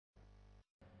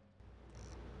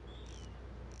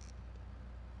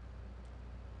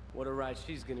What a ride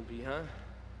she's gonna be, huh?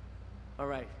 All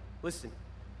right, listen.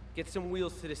 Get some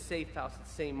wheels to the safe house at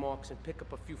St. Mark's and pick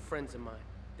up a few friends of mine.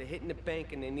 They're hitting the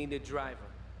bank and they need a driver.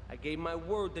 I gave my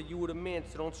word that you were the man,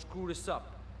 so don't screw this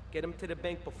up. Get them to the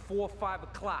bank before 5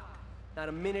 o'clock, not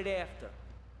a minute after.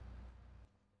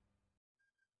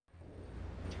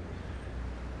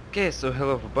 Okay, so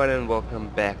hello everybody and welcome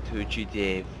back to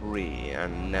GTA 3,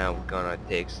 and now we're gonna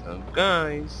take some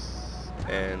guys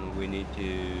and we need to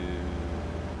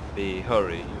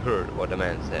hurry. You heard what the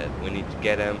man said. We need to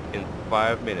get them in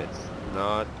 5 minutes,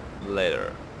 not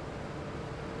later.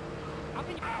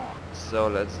 So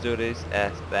let's do this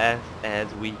as fast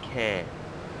as we can.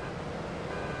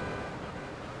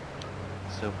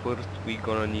 So first we're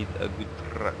gonna need a good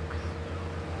truck.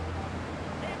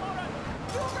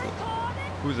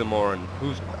 Who's a moron?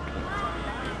 Who's cooking?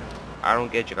 I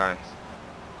don't get you guys.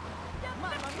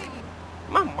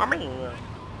 Mamma mia.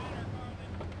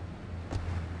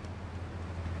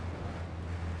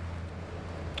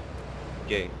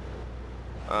 Okay.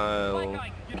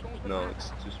 No,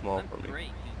 it's too small for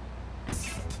me.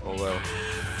 Oh well.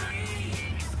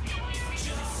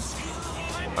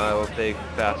 I will take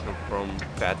faster from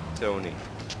Fat Tony.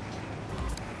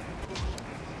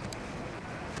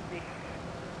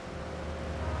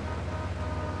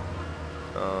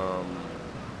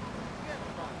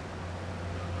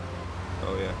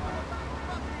 Oh yeah.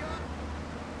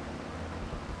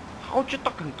 How you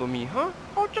talking to me, huh?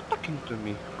 How you talking to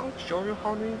me? I'll show you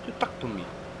how you talk to me.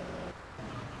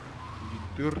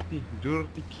 You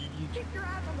dirty kid. Keep your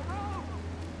eyes on the road.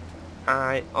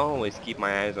 I always keep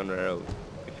my eyes on the road,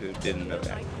 if you didn't know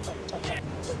that.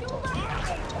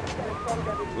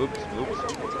 Oops, oops.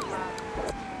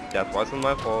 That wasn't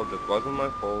my fault, that wasn't my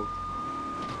fault.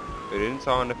 I didn't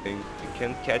saw anything. You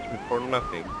can't catch me for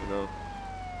nothing, you know.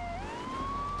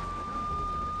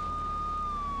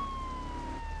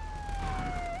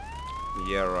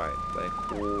 Yeah, right.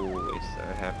 Like always,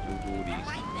 I have to do this.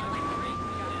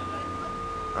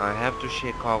 I have to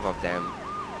shake off of them.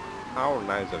 How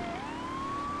nice of you.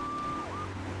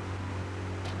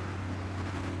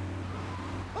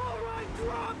 Alright,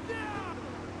 drop down!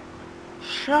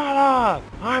 Shut up!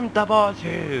 I'm the boss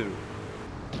here!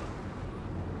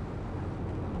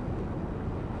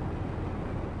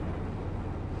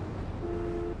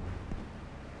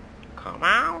 Come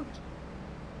out!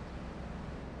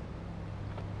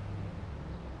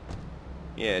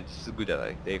 Yeah, this is a good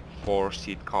idea. Take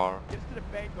 4-seat car. Get to the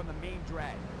bank on the main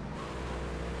drag.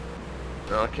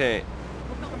 Okay.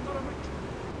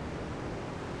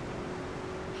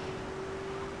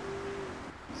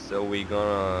 So we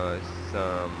gonna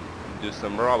do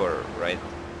some robber, right?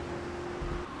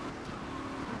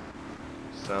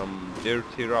 Some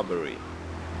dirty robbery.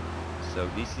 So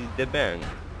this is the bank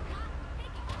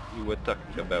you were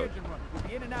talking about. We'll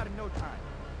be in and out in no time.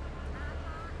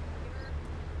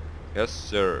 Yes,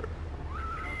 sir.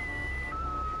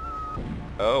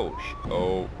 Oh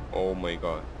my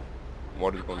God.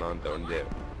 What is going on down there?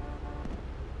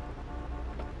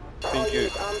 Thank you.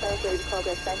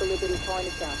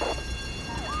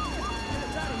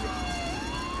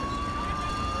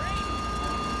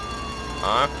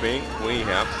 I think we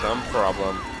have some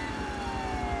problem.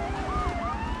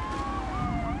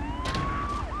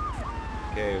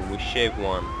 Okay, we shake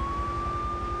one.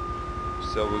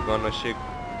 So we're gonna shake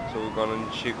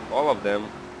all of them,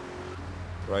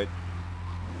 right?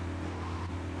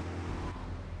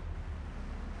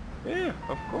 Yeah,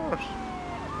 of course.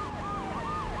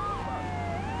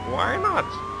 Why not?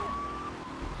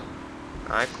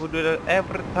 I could do that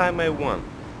every time I want.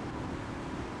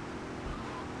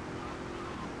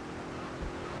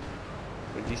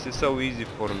 But this is so easy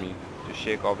for me to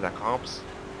shake off the cops.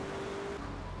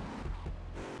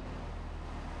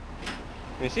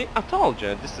 You see, I told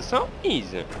you, this is so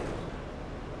easy.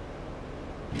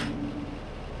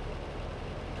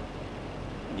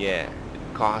 Yeah,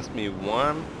 it cost me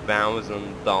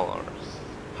 $1,000.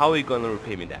 How are you gonna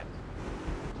repay me that?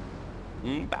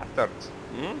 Bastards.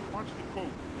 Watch the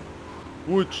coat.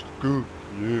 What's good?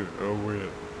 Yeah, I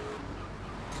will.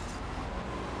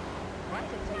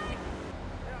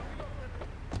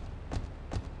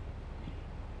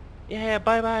 Yeah,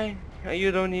 bye-bye.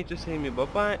 You don't need to say me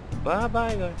bye-bye.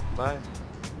 Bye-bye, guys. Bye.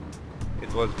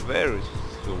 It was very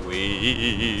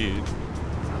sweet.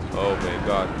 Oh my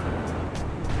God.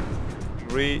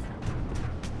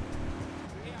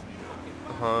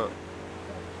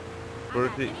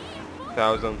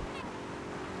 $30,000.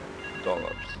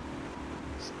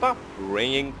 Stop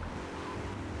ringing.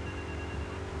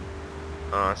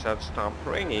 I said stop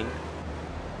ringing.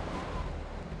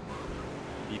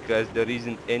 Because there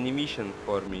isn't any mission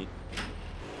for me.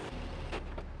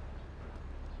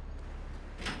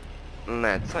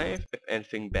 let's save if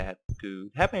anything bad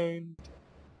could happen.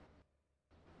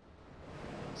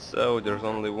 So there's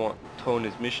only one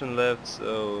Tony's mission left,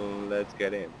 so let's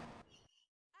get in.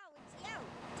 Oh, it's you.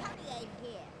 Tony ain't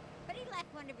here. But he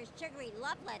left one of his sugary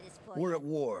love letters for We're you. at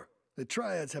war. The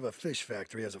Triads have a fish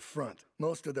factory as a front.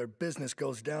 Most of their business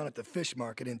goes down at the fish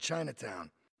market in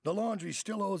Chinatown. The laundry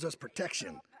still owes us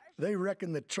protection. They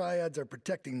reckon the Triads are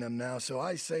protecting them now, so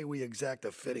I say we exact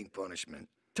a fitting punishment.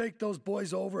 Take those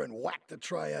boys over and whack the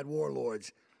Triad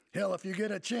warlords. Hell, if you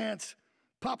get a chance,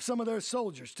 pop some of their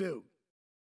soldiers too.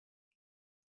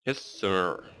 Yes,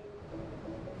 sir.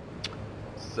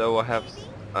 So I have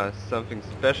something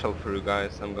special for you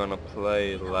guys. I'm gonna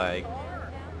play like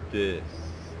this.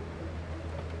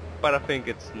 But I think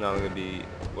it's not gonna be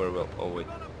very well. Oh wait,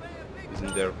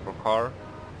 isn't there for car?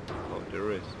 Oh,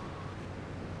 there is.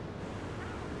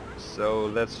 So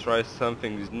let's try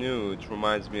something new. It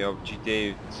reminds me of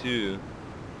GTA 2.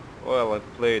 Well, I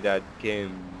played that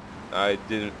game. I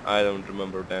don't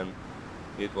remember then.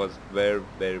 It was very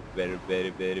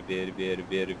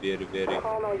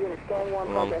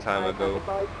long time ago.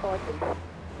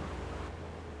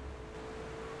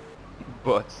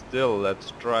 But still,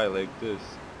 let's try like this.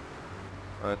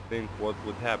 I think what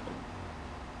would happen.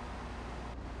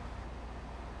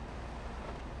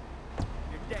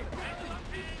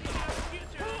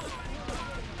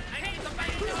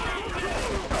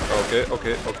 Okay.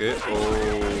 Oh.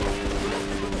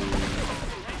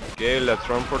 Okay, let's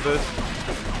run for this.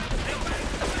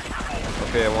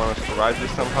 Okay, I want to survive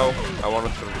this somehow. I want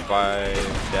to survive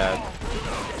that.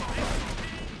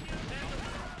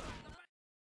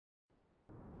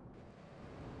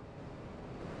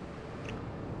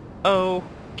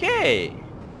 Okay.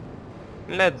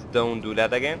 Let's don't do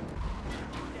that again.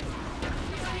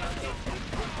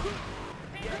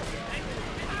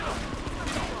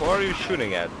 Who are you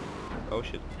shooting at? Oh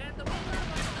shit.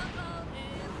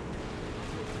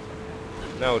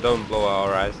 No, don't blow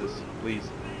our asses, please.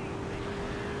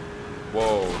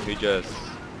 Whoa, he just...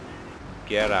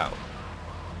 Get out.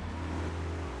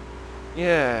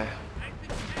 Yeah.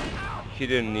 He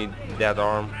didn't need that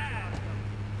arm.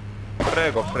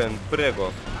 Prego, friend,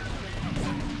 prego.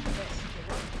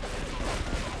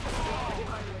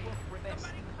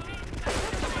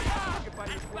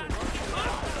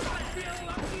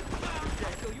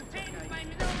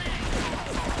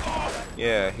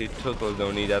 Yeah, he totally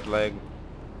don't need that leg.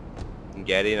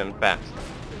 Get in and pass.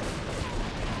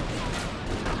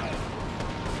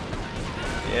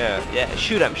 Yeah,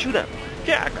 shoot him.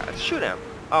 Yeah, guys, shoot him.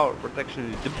 Our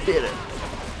protection is the better.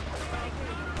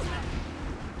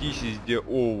 This is the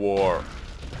old war.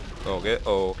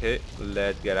 Okay,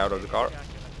 let's get out of the car.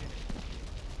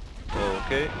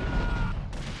 Okay.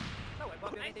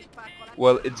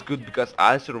 Well, it's good because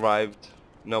I survived.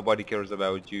 Nobody cares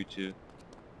about you two.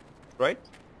 Right?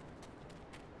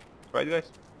 Right,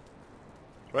 guys?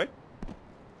 Right?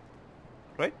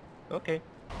 Right? Okay.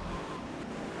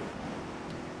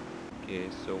 Okay,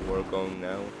 so we're going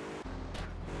now.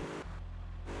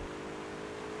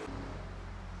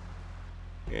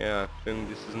 Yeah, I think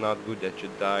this is not good that you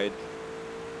died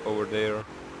over there.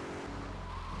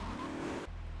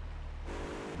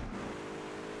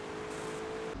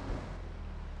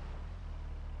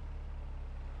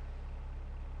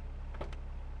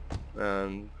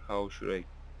 And how should I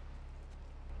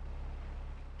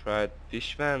try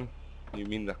fish van? You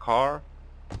mean the car?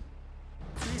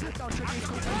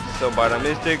 So by the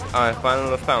mistake, I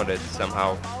finally found it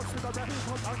somehow.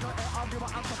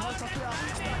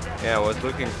 Yeah, it was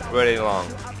looking very long,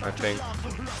 I think.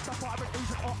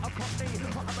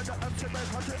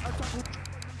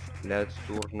 Let's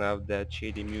turn off that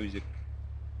shady music.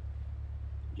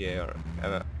 Yeah,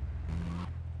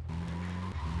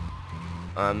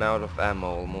 I'm out of ammo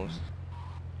almost.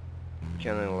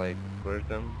 Can I like hurt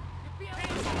them?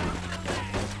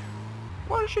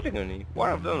 Why are you shooting at me? What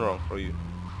have I done wrong for you?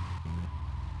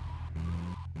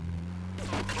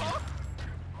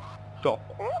 Stop.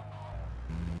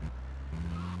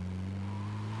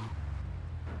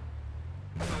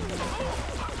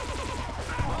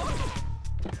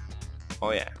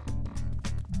 Oh yeah.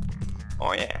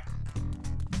 Oh yeah.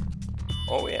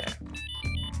 Oh yeah.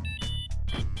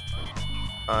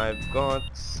 I've got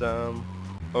some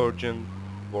urgent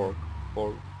work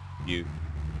for you,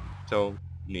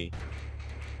 Tony.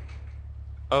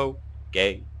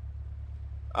 Okay,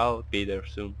 I'll be there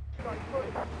soon.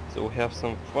 So we have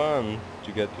some fun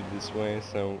to get to this way,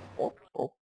 so...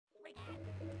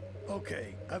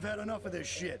 Okay, I've had enough of this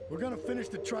shit. We're gonna finish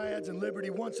the Triads and Liberty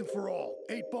once and for all.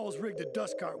 8 Ball's rigged a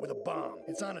dust cart with a bomb.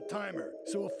 It's on a timer,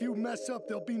 so if you mess up,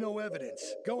 there'll be no evidence.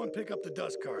 Go and pick up the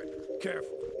dust cart.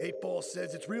 Careful. 8 Ball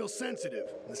says it's real sensitive.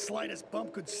 The slightest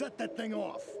bump could set that thing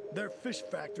off. Their fish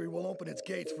factory will open its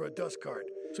gates for a dust cart,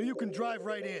 so you can drive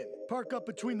right in. Park up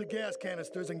between the gas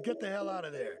canisters and get the hell out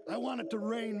of there. I want it to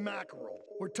rain mackerel.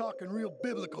 We're talking real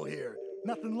biblical here.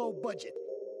 Nothing low budget.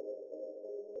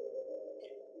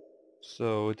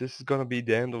 So this is gonna be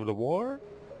the end of the war?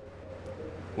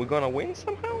 We're gonna win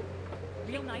somehow?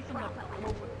 Real nice and well.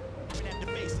 Even at the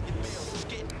base and get bills,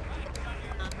 get.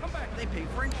 Come back, they pay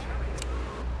French.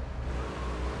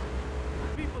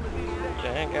 People in these days.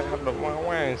 Jack out of my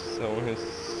way, so he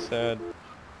said.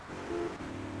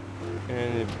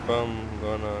 Any bum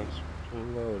gonna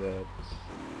explode it.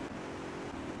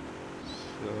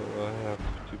 So I have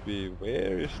to be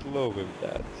very slow with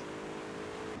that.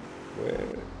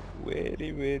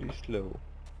 Very slow.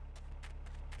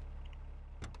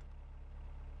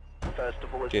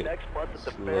 Festival is Okay. next month at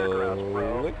the fairgrounds,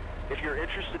 bro. Slowly. If you're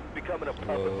interested in becoming a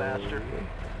puppet master,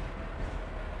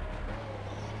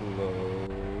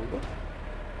 Slowly.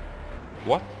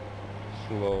 What?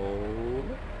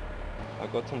 Slowly. I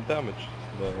got some damage.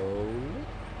 Slowly.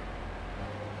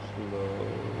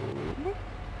 Slowly.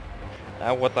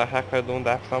 And what the heck, I don't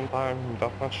have some time,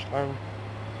 that much time.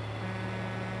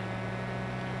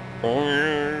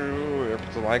 Oh,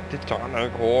 it's like the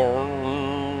tonic horn.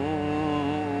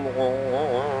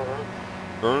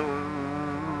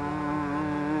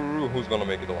 Who's gonna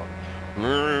make it along?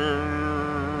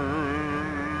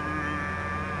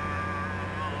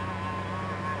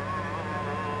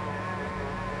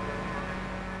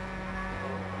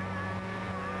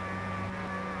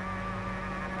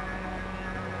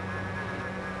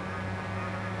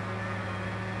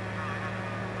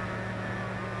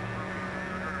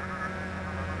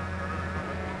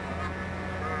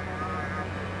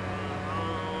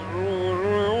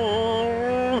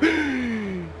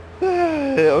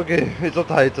 Okay, it's a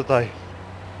tie, it's a tie.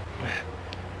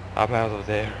 I'm out of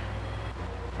there.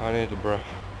 I need a breath.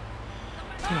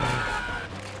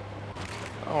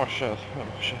 Oh shit,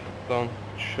 don't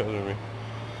shudder me.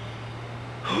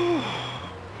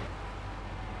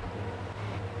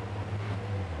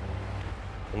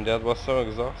 And that was so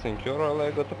exhausting. You're all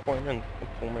I got appointment.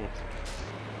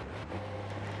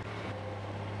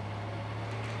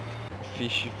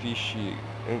 Fishy.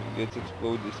 And let's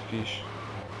explode this fish.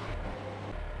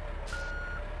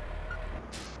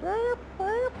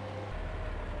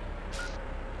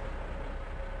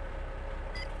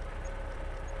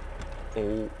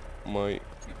 Oh my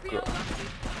god.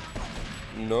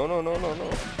 No.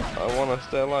 I wanna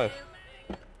stay alive.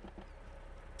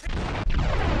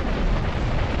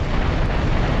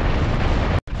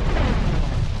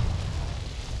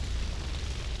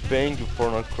 Thank you for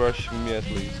not crushing me at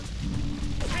least.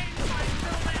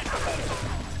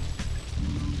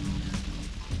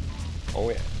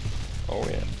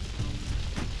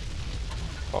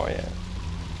 Oh yeah.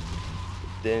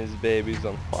 Dance baby's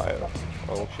on fire.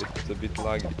 Oh shit, it's a bit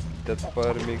laggy. That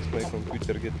fire makes my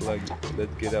computer get laggy.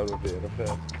 Let's get out of there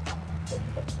fast.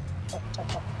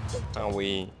 And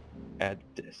we at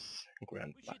this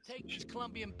grand We should take these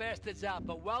Colombian bastards out,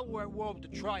 but while we're at war with the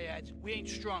Triads, we ain't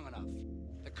strong enough.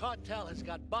 The cartel has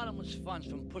got bottomless funds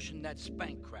from pushing that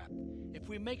spank crap. If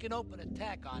we make an open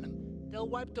attack on them, they'll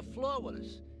wipe the floor with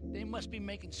us. They must be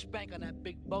making spank on that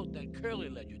big boat that Curly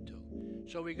led you to.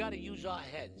 So we gotta use our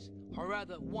heads. Or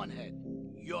rather, one head.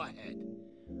 Your head.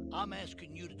 I'm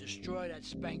asking you to destroy that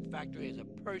spank factory as a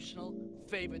personal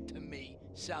favor to me,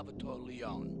 Salvatore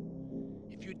Leone.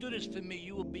 If you do this for me,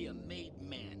 you will be a made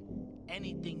man.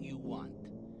 Anything you want.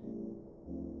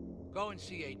 Go and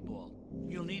see 8 Ball.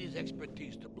 You'll need his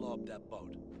expertise to blow up that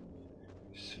boat.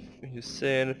 You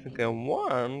say anything I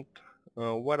want?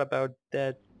 What about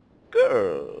that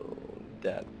girl?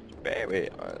 That baby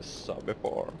I saw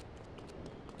before?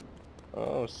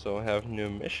 Oh, so I have new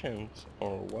missions,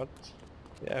 or what?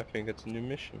 Yeah, I think it's a new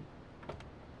mission.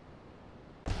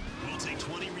 We'll take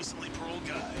 20 recently paroled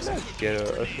guys. Let's get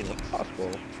her as soon as possible.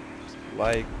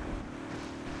 Like...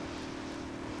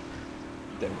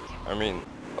 Damn it. I mean,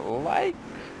 like...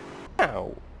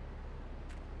 How?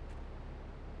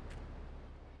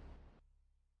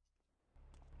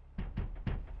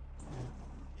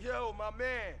 Yo, my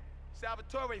man.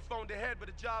 Salvatore phoned ahead, but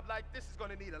a job like this is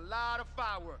gonna need a lot of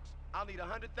fireworks. I'll need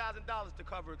 $100,000 to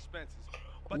cover expenses.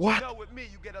 But What? you know, with me,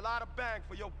 you get a lot of bang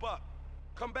for your buck.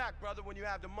 Come back, brother, when you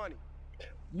have the money.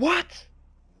 What?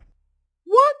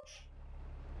 What?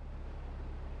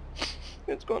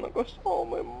 It's gonna cost all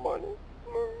my money.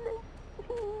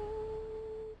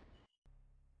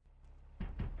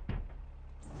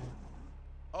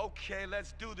 Okay,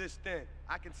 let's do this then.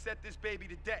 I can set this baby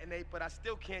to detonate, but I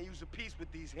still can't use a piece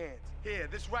with these hands. Here,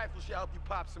 this rifle should help you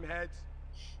pop some heads.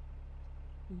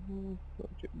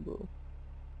 Okay, bro.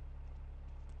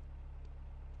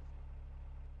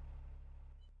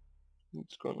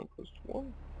 It's gonna cost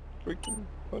 $1 freaking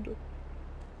 $100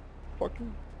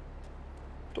 fucking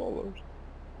dollars.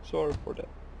 Sorry for that.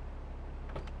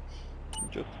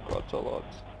 Just costs a lot.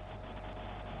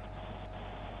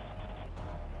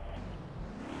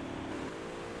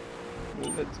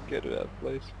 Let's get to that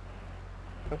place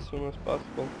as soon as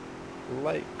possible.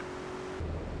 Like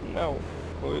now,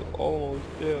 we're almost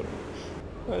there.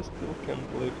 I still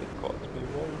can't believe it cost me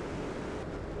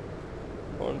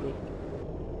 100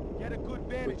 Get a good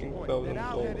vantage freaking point, then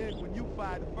I'll head $1,000. in when you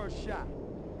fire the first shot.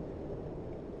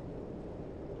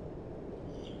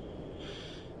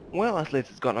 Well, at least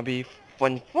it's gonna be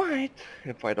fun fight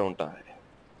if I don't die.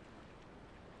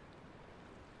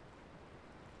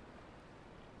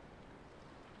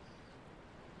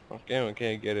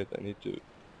 Okay, I get it. I need to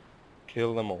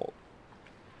kill them all.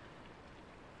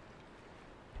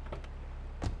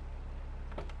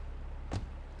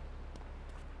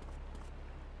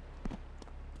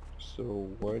 So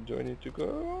where do I need to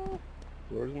go?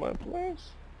 Where's my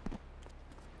place?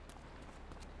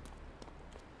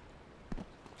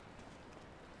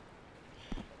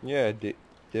 Yeah,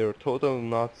 they're totally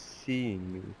not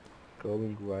seeing me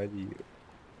going right here.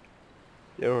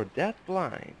 They're that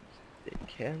blind. They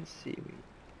can't see me.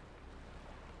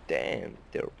 Damn,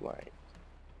 they're blind.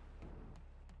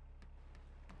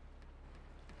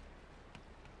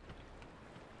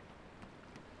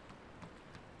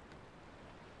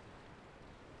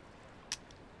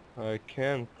 I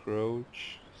can't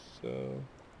crouch, so...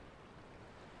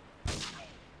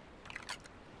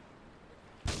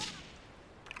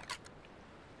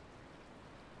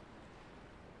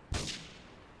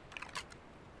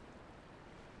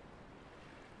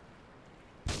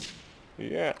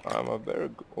 Yeah, I'm a very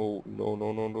good... Oh,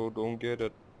 no, don't get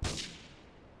it.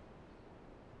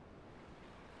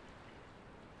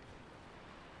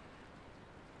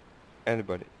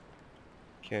 Anybody,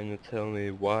 can you tell me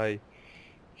why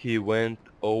he went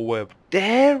over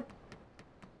there?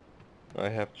 I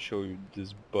have to show you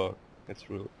this bug. It's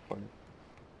really funny.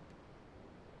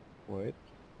 Wait,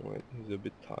 he's a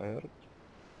bit tired.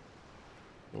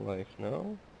 Like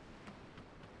now?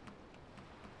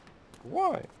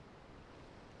 Why?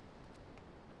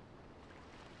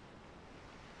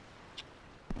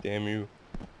 Damn you.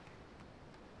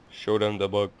 Show them the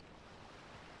bug.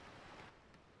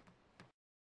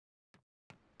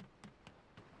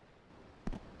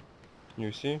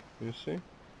 You see?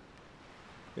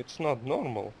 It's not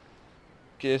normal.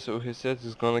 Okay, so he says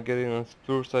he's gonna get in on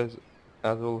first as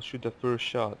will shoot the first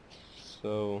shot.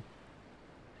 So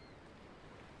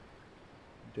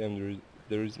damn,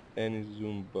 there isn't any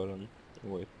zoom button.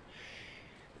 Wait.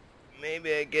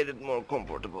 Maybe I get it more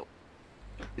comfortable.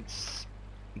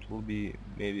 It will be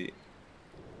maybe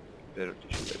better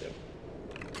to shoot at them.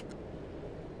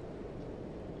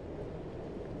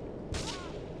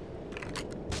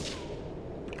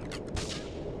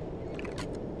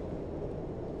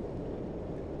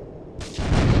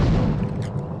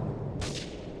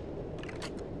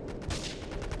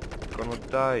 Gonna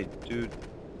die, dude.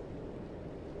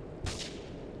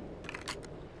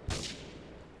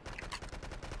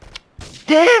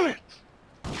 Damn it!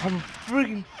 I'm a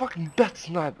freaking fucking bad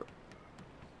sniper.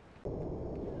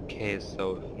 Okay,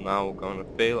 so if now I'm gonna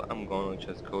fail, I'm gonna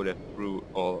just go through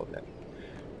all of them.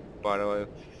 By the way,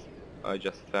 I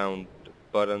just found the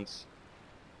buttons.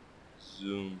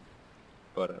 Zoom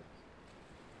button.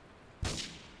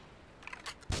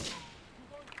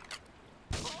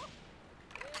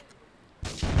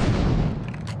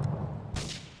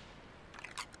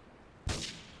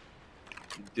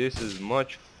 This is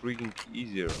much freaking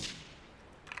easier.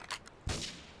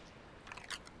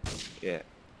 Yeah,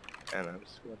 and I'm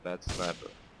still a bad sniper.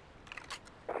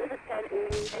 This is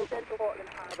 1080 in Central Portland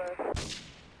Harbor.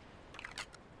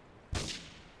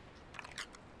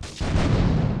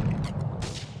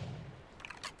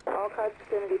 All cars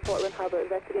vicinity Portland Harbor,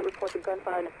 investigate reported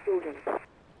gunfire and explosions.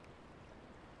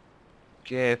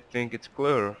 Okay, I think it's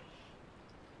clear.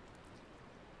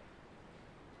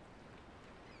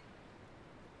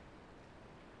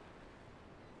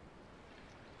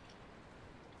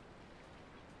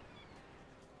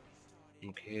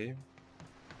 Okay.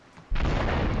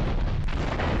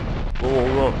 Oh,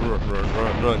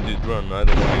 run, dude, run. I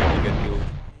don't want you to get killed.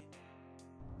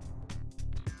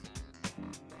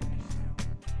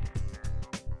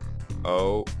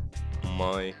 Oh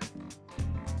my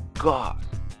god.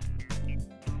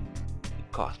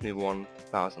 It cost me $1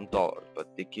 $100,000, but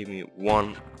they give me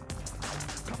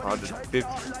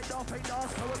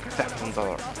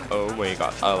 $150,000. Oh my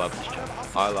god, I love this job.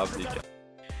 I love this job.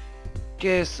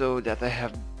 Okay, so that I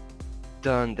have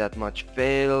done that much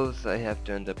fails, I have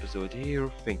to end the episode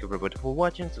here. Thank you everybody for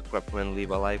watching. Subscribe and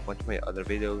leave a like, watch my other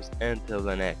videos. Until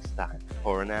the next time,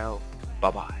 for now,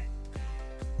 bye bye.